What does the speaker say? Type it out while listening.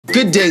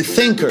Good day,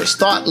 thinkers,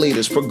 thought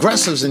leaders,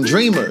 progressives, and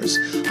dreamers.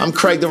 I'm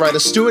Craig the Writer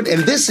Stewart,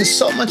 and this is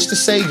So Much to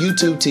Say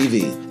YouTube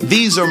TV.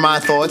 These are my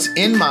thoughts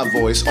in my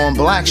voice on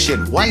black shit,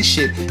 white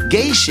shit,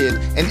 gay shit,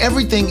 and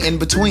everything in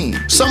between.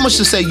 So Much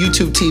to Say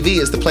YouTube TV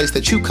is the place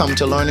that you come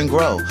to learn and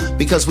grow,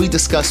 because we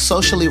discuss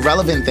socially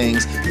relevant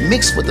things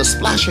mixed with a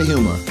splash of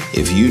humor.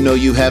 If you know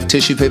you have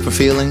tissue paper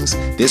feelings,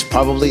 this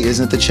probably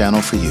isn't the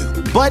channel for you.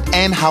 But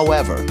and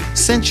however,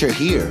 since you're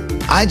here,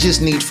 I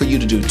just need for you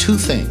to do two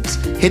things.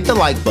 Hit the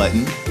like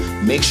button,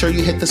 make sure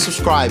you hit the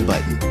subscribe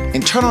button,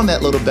 and turn on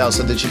that little bell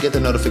so that you get the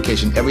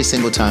notification every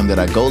single time that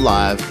I go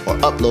live or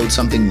upload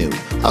something new.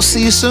 I'll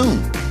see you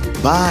soon.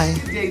 Bye.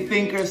 Hey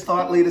thinkers,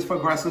 thought leaders,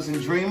 progressives,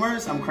 and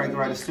dreamers. I'm Craig the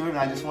Writer Stewart, and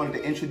I just wanted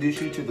to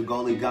introduce you to the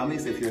Goli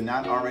Gummies if you're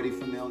not already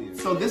familiar.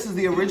 So this is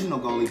the original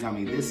Goli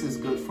Gummy. This is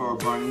good for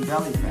burning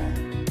belly fat,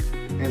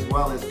 as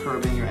well as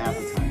curbing your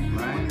appetite.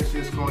 Right? It's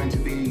just going to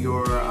be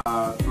your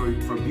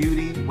for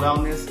beauty,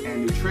 wellness,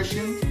 and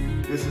nutrition.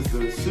 This is the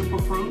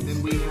superfruit.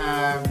 Then we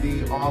have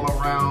the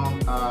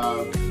all-around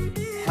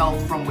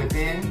health from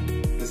within.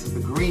 This is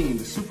the green,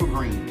 the super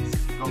greens.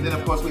 And then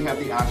of course we have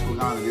the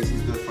ashwagandha. This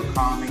is good for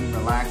calming,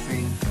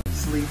 relaxing,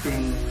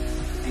 sleeping,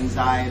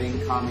 anxiety,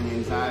 calming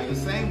anxiety. The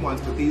same ones,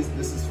 but this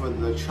is for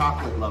the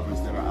chocolate lovers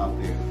that are out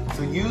there.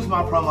 So use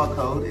my promo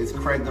code. It's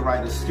Craig the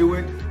Writer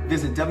Stewart.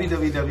 Visit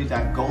www.goli.com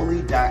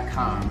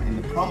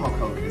and the promo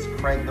code is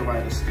Craig the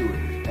Writer Stewart.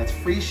 That's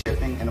free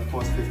shipping and of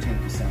course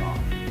 15% off.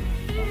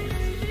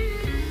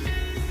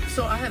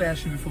 So I had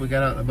asked you before we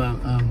got out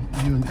about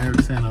you and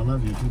Eric saying I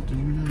love you. Do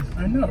you know?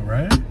 I know,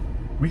 right?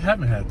 We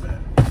haven't had that.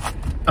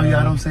 Oh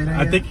yeah, I don't say that.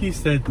 I think he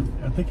said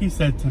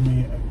to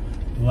me,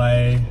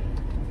 like,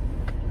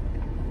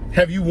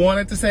 have you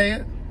wanted to say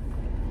it?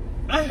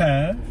 I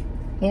have.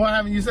 Well, why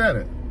haven't you said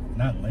it?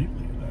 Not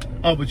lately, though.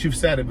 Oh, but you've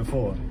said it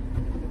before.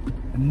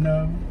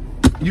 No.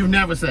 You've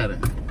never said it.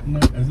 No.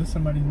 Is this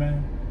somebody's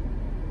mask?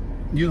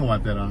 You don't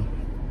want that on.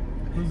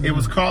 It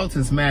was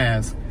Carlton's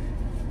mask.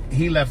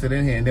 He left it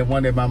in here, and then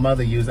one day my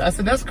mother used it. I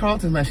said, that's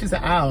Carlton's mask. She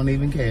said, I don't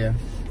even care.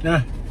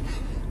 Nah.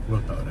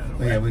 We'll throw that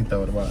away. Yeah, we can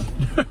throw it away.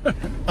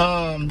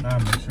 I'll make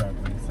sure I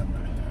bring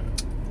somebody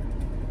out.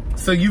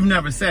 So you've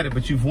never said it,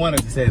 but you've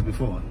wanted to say it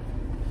before.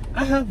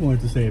 I have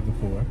wanted to say it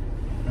before.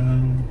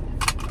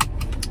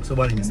 So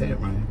why didn't you say it,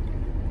 Ryan?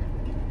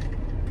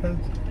 Because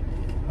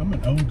I'm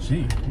an OG,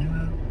 you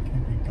know?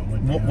 Can't be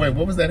going down. Wait,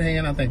 what was that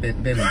hand? I think they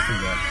didn't see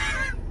that.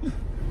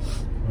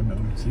 I'm an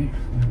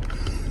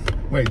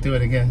OG. Wait, do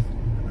it again.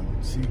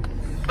 See.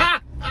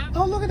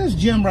 Oh, look at this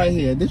gym right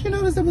here. Did you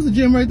notice there was a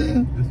gym right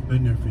there? It's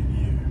been there for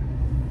years.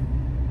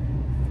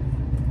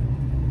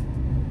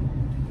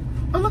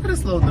 Oh, look at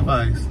this little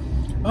device.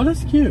 Oh,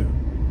 that's cute.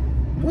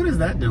 What is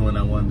that doing,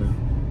 I wonder?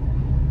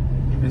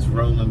 It's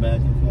rolling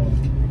back and forth.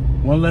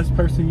 One less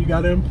person you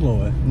gotta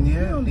employ.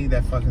 Yeah, I don't need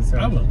that fucking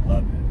service. I would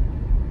love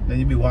it. Then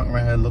you'd be walking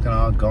around here looking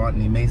all gaunt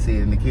and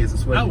emaciated, and the kids will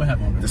swear. I would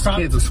have on the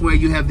kids will swear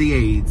you have the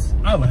AIDS.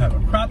 I would have a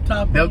crop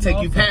top. They'll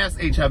take you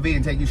past HIV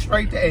and take you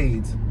straight to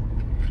AIDS.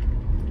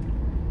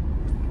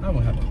 I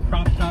would have a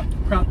crop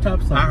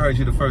top song. I heard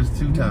you the first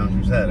two times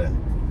you said it.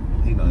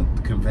 You know,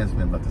 convince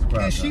me about this crop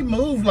top. And she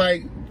moved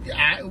like,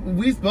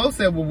 we both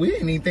said, well, we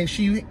didn't even think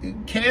she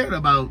cared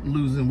about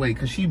losing weight,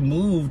 because she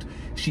moved,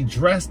 she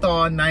dressed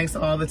all nice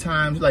all the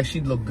time, like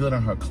she looked good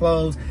on her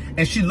clothes,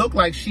 and she looked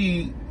like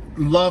she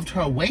loved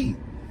her weight.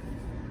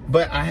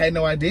 But I had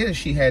no idea that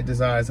she had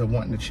desires of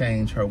wanting to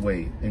change her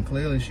weight, and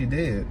clearly she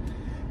did.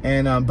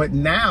 And but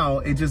now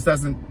it just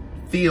doesn't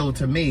feel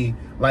to me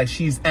like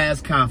she's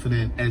as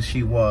confident as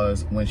she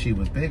was when she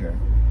was bigger.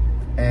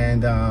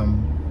 And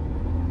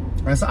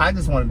so I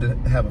just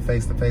wanted to have a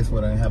face-to-face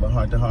with her and have a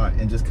heart-to-heart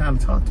and just kind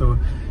of talk to her.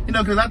 You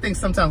know, because I think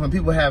sometimes when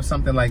people have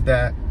something like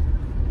that,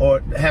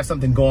 or have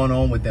something going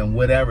on with them,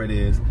 whatever it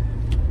is,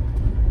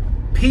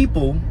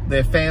 people,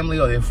 their family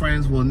or their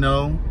friends will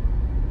know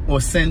or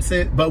sense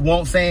it, but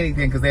won't say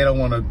anything because they don't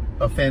want to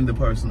offend the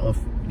person or,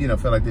 you know,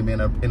 feel like they're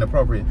being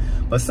inappropriate.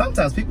 But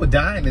sometimes people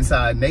dying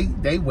inside,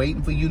 and they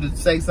waiting for you to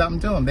say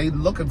something to them. They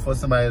looking for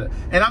somebody to,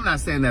 and I'm not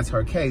saying that's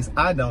her case.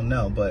 I don't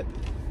know, but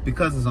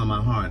because it's on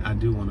my heart, I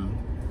do want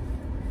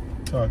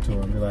to talk to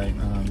her and be like,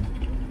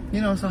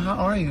 you know, so how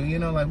are you? You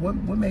know, like, what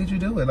made you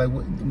do it? Like,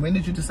 when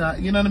did you decide?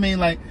 You know what I mean?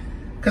 Like,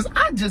 because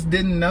I just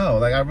didn't know.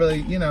 Like, I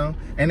really, you know.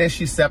 And then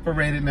she's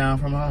separated now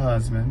from her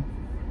husband.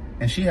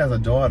 And she has a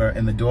daughter,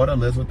 and the daughter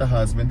lives with the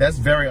husband. That's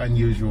very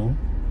unusual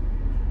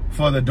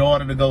for the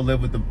daughter to go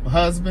live with the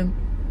husband.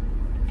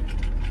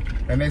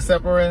 And they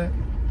separated.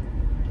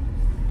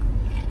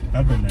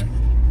 I've been there.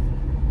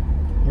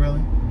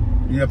 Really?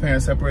 Your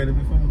parents separated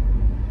before?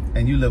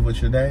 And you live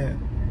with your dad?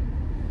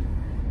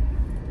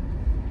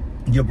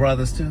 Your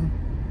brothers too?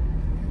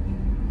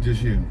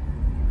 Just you?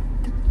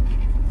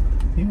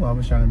 You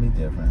always trying to be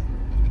different.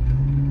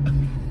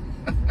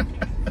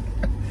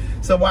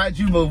 So why'd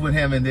you move with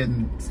him and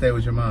didn't stay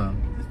with your mom?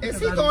 Is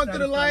he going through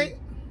the light?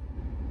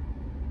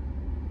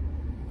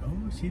 Oh,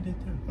 she did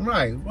too.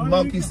 Right.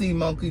 Monkey see,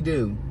 monkey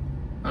do.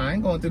 I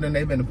ain't going through the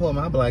neighborhood to pull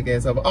my black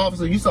ass over.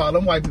 Officer, you saw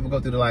them white people go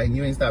through the light and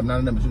you ain't stopped none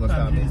of them, but you gonna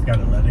stop me. You just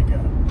gotta let it go.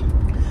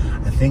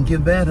 I think you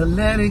better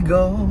let it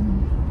go.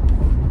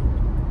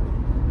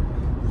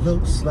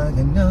 Looks like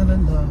another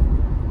love.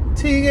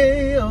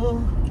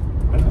 TKO.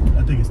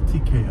 I think it's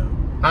TKO.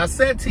 I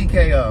said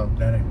TKO.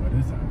 That ain't what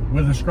it sounded.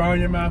 Was it straw in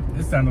your mouth?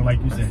 It sounded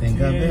like you said I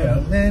think I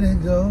better let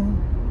it go.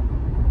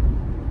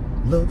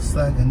 Looks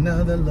like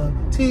another love.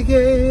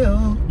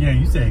 TKO. Yeah,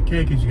 you said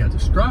K because you got the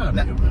straw in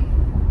your mouth.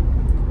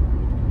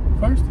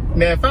 First of all.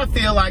 Now, if I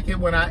feel like it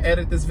when I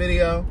edit this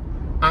video,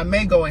 I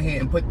may go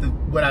ahead and put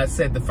what I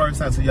said the first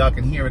time so y'all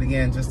can hear it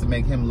again just to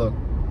make him look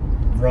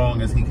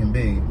wrong as he can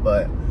be.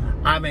 But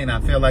I may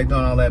not feel like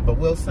doing all that, but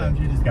we'll see. Sometimes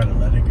you just gotta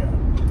let it go.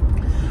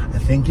 I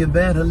think you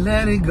better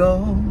let it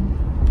go.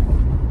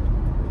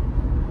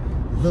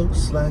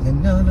 Looks like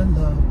another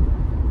love.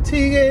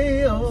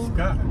 TKO.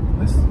 Scott.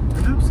 Listen,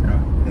 no, Scott.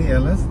 Yeah,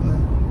 let's.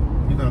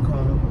 You gonna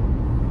call him?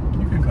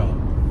 You can call him.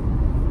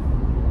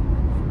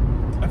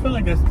 I feel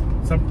like that's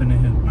something in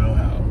his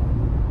wheelhouse.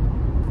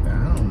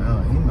 I don't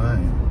know. He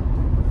might.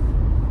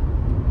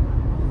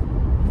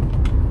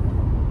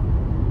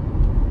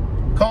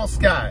 Call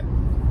Scott.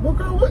 What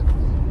girl? What?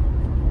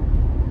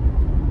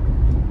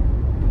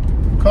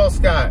 Call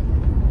Scott.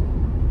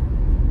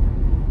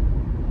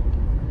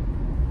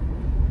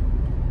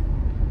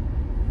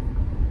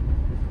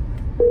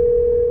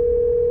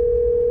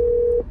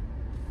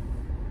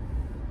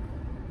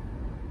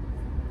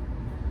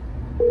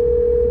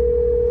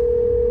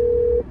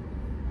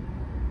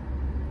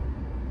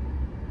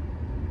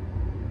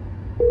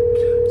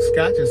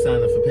 Scott just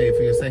signed up for Pay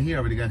For Yourself. He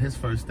already got his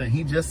first thing.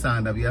 He just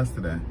signed up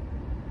yesterday.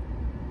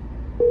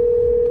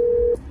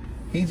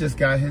 He just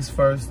got his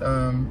first,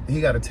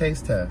 he got a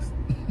taste test.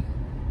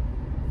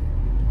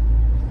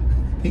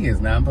 He is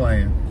not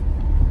playing.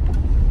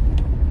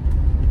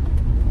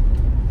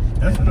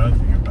 That's another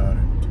thing about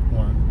it.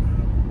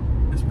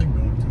 What? It's been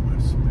going to my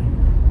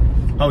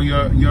spam. Oh,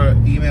 your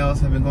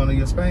emails have been going to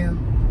your spam?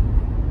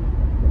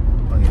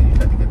 Oh yeah, you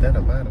got to get that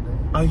up out of there.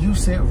 Are you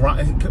serious?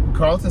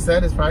 Carlton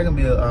said it's probably going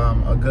to be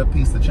a good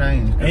piece to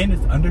change. And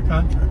it's under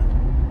contract.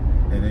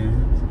 It is.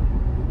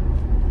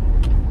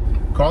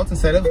 Carlton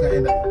said it was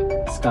going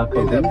to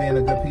end up being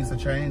a good piece of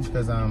change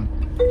because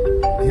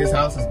his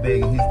house is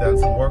big and he's done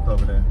some work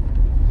over there.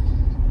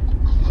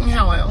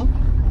 Hello.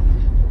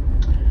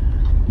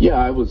 Yeah,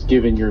 I was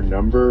given your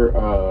number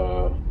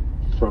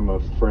from a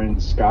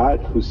friend, Scott,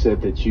 who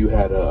said that you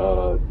had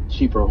a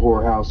cheaper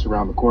whorehouse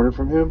around the corner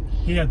from him.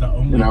 He had the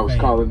OnlyFans. And I was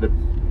calling to...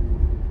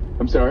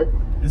 I'm sorry?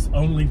 It's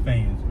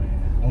OnlyFans,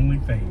 man.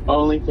 OnlyFans.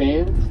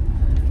 OnlyFans?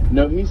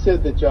 No, he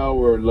said that y'all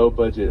were a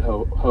low-budget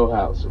hoe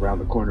house around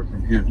the corner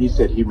from him. He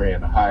said he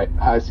ran a high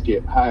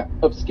upscale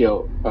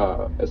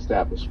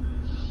establishment.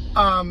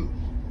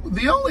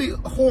 The only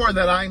whore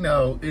that I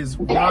know is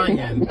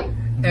Ryan,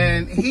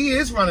 and he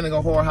is running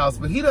a whorehouse,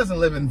 but he doesn't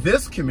live in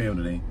this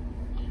community.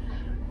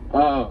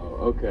 Oh,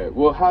 okay.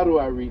 Well, how do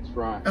I reach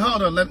Ryan?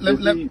 Hold on, let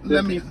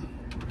me.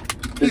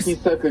 Does he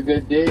suck a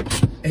good dick?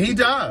 He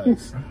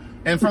does,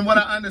 and from what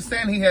I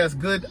understand, he has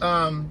good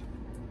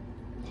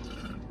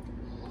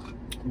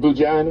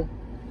Vagina?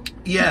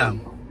 Yeah,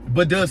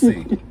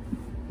 badussy.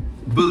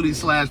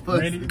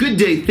 Booty/pussy. Good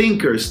day,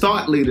 thinkers,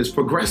 thought leaders,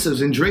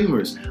 progressives, and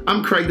dreamers.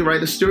 I'm Craig the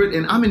Writer Stewart,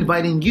 and I'm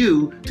inviting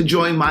you to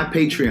join my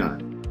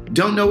Patreon.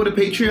 Don't know what a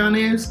Patreon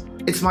is?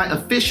 It's my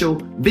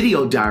official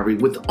video diary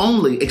with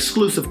only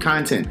exclusive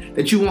content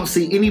that you won't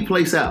see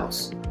anyplace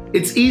else.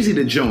 It's easy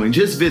to join.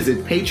 Just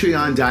visit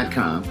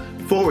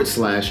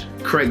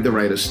patreon.com/Craig the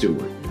Writer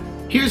Stewart.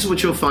 Here's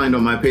what you'll find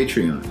on my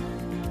Patreon.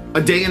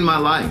 A day in my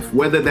life,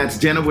 whether that's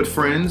dinner with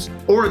friends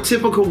or a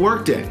typical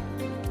workday.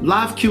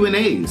 Live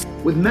Q&As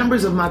with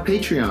members of my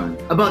Patreon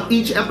about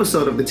each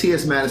episode of the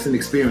T.S. Madison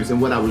Experience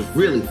and what I was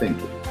really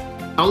thinking.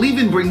 I'll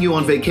even bring you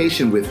on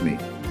vacation with me.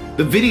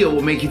 The video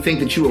will make you think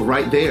that you were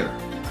right there.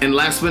 And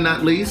last but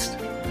not least,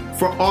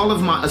 for all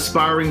of my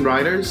aspiring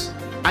writers,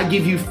 I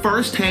give you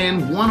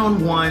first-hand,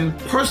 one-on-one,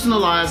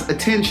 personalized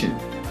attention,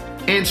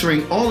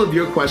 answering all of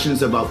your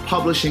questions about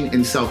publishing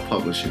and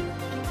self-publishing.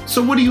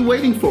 So what are you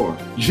waiting for?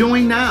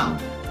 Join now.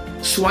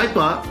 Swipe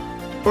up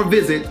or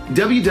visit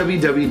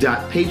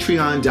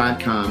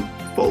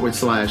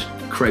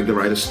www.patreon.com/Craig the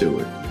Writer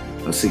Stewart.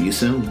 I'll see you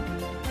soon.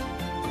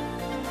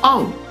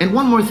 Oh, and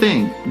one more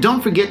thing.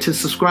 Don't forget to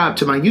subscribe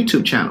to my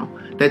YouTube channel.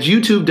 That's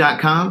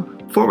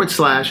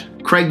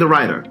youtube.com/Craig the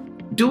Writer.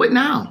 Do it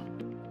now.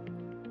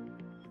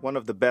 One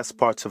of the best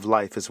parts of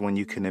life is when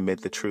you can admit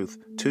the truth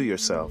to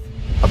yourself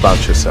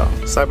about yourself.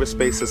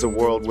 Cyberspace is a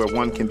world where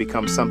one can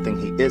become something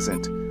he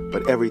isn't,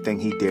 but everything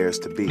he dares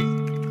to be.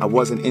 I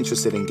wasn't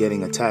interested in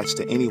getting attached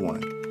to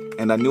anyone,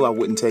 and I knew I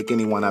wouldn't take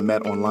anyone I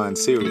met online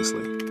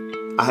seriously.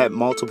 I had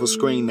multiple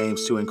screen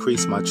names to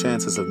increase my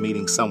chances of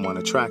meeting someone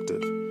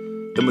attractive.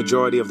 The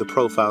majority of the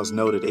profiles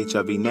noted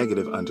HIV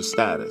negative under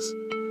status,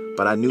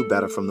 but I knew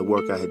better from the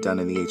work I had done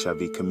in the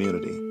HIV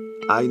community.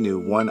 I knew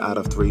 1 out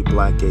of 3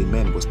 black gay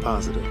men was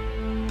positive.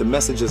 The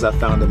messages I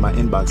found in my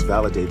inbox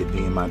validated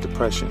me in my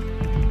depression.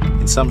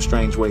 In some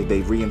strange way,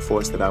 they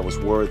reinforced that I was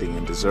worthy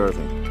and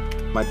deserving.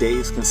 My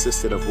days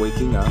consisted of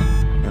waking up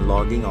and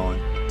logging on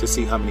to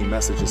see how many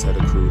messages had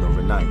accrued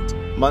overnight.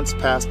 Months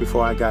passed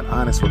before I got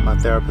honest with my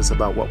therapist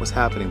about what was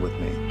happening with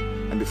me.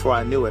 And before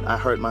I knew it, I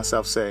heard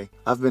myself say,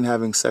 I've been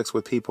having sex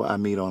with people I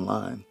meet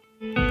online.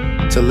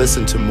 To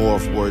listen to more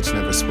of Words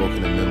Never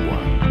Spoken in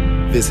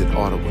Memoir, visit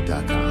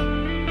audible.com.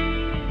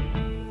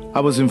 I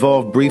was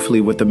involved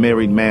briefly with a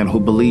married man who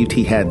believed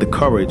he had the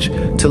courage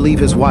to leave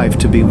his wife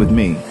to be with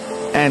me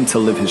and to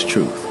live his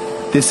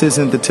truth. This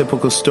isn't the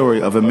typical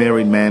story of a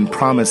married man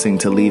promising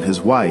to leave his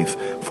wife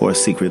for a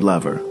secret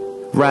lover.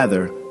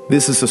 Rather,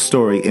 this is a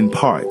story in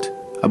part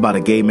about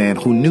a gay man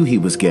who knew he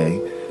was gay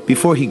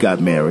before he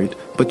got married,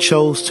 but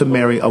chose to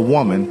marry a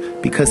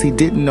woman because he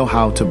didn't know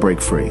how to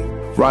break free.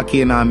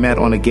 Rocky and I met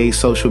on a gay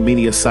social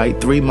media site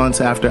 3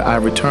 months after I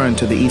returned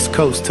to the East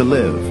Coast to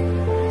live,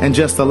 and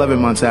just 11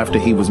 months after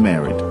he was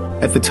married.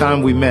 At the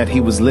time we met,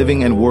 he was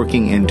living and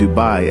working in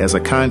Dubai as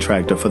a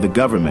contractor for the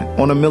government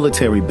on a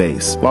military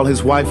base, while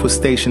his wife was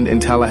stationed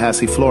in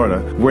Tallahassee, Florida,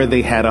 where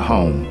they had a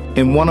home.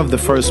 In one of the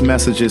first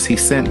messages he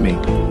sent me,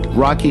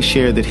 Rocky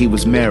shared that he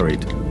was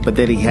married, but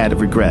that he had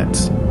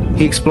regrets.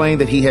 He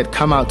explained that he had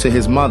come out to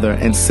his mother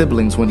and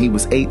siblings when he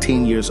was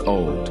 18 years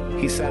old.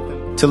 He sat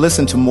them. To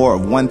listen to more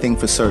of One Thing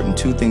for Certain,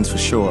 Two Things for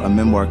Sure, a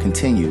memoir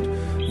continued,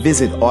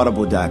 visit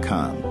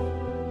audible.com.